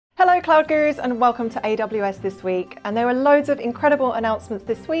Hello Cloud Gurus and welcome to AWS This Week. And there are loads of incredible announcements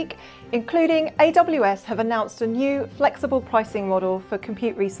this week, including AWS have announced a new flexible pricing model for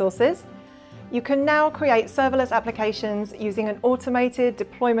compute resources. You can now create serverless applications using an automated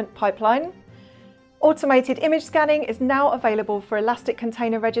deployment pipeline. Automated image scanning is now available for Elastic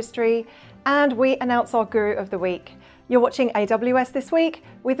Container Registry, and we announce our Guru of the Week. You're watching AWS This Week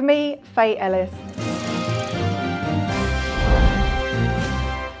with me, Faye Ellis.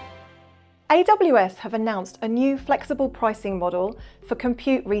 AWS have announced a new flexible pricing model for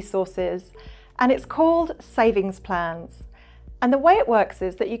compute resources, and it's called Savings Plans. And the way it works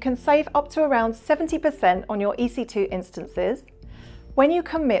is that you can save up to around 70% on your EC2 instances when you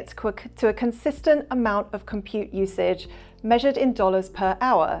commit to a consistent amount of compute usage measured in dollars per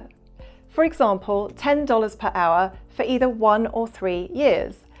hour. For example, $10 per hour for either 1 or 3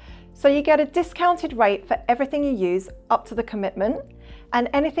 years. So you get a discounted rate for everything you use up to the commitment, and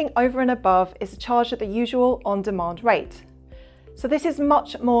anything over and above is charged at the usual on-demand rate. So this is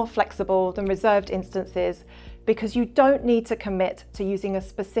much more flexible than reserved instances because you don't need to commit to using a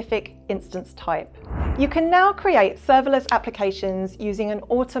specific instance type. You can now create serverless applications using an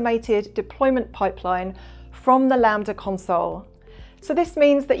automated deployment pipeline from the Lambda console. So this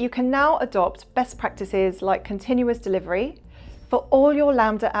means that you can now adopt best practices like continuous delivery for all your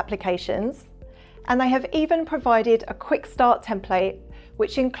Lambda applications, and they have even provided a quick start template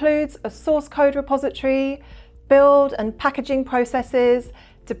which includes a source code repository, build and packaging processes,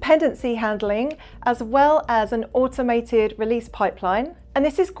 dependency handling, as well as an automated release pipeline. And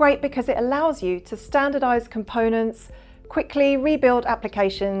this is great because it allows you to standardize components, quickly rebuild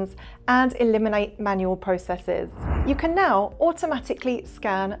applications, and eliminate manual processes. You can now automatically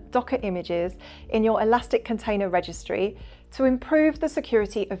scan Docker images in your Elastic Container Registry to improve the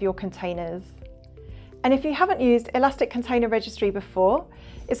security of your containers. And if you haven't used Elastic Container Registry before,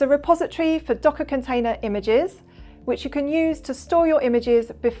 it's a repository for Docker container images, which you can use to store your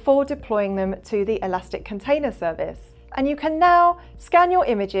images before deploying them to the Elastic Container Service. And you can now scan your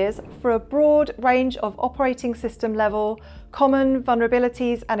images for a broad range of operating system level, common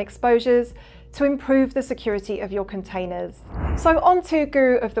vulnerabilities and exposures to improve the security of your containers. So on to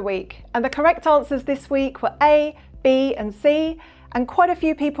Guru of the Week. And the correct answers this week were A, B, and C. And quite a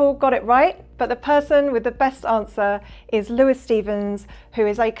few people got it right, but the person with the best answer is Lewis Stevens, who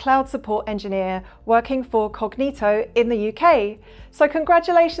is a cloud support engineer working for Cognito in the UK. So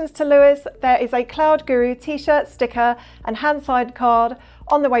congratulations to Lewis. There is a Cloud Guru t-shirt, sticker, and hand-signed card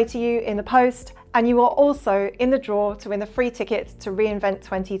on the way to you in the post, and you are also in the draw to win the free ticket to reInvent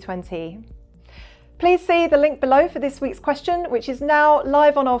 2020. Please see the link below for this week's question, which is now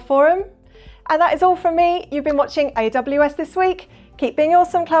live on our forum. And that is all from me. You've been watching AWS This Week. Keep being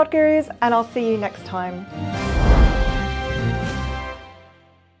awesome, Cloud Gurus, and I'll see you next time.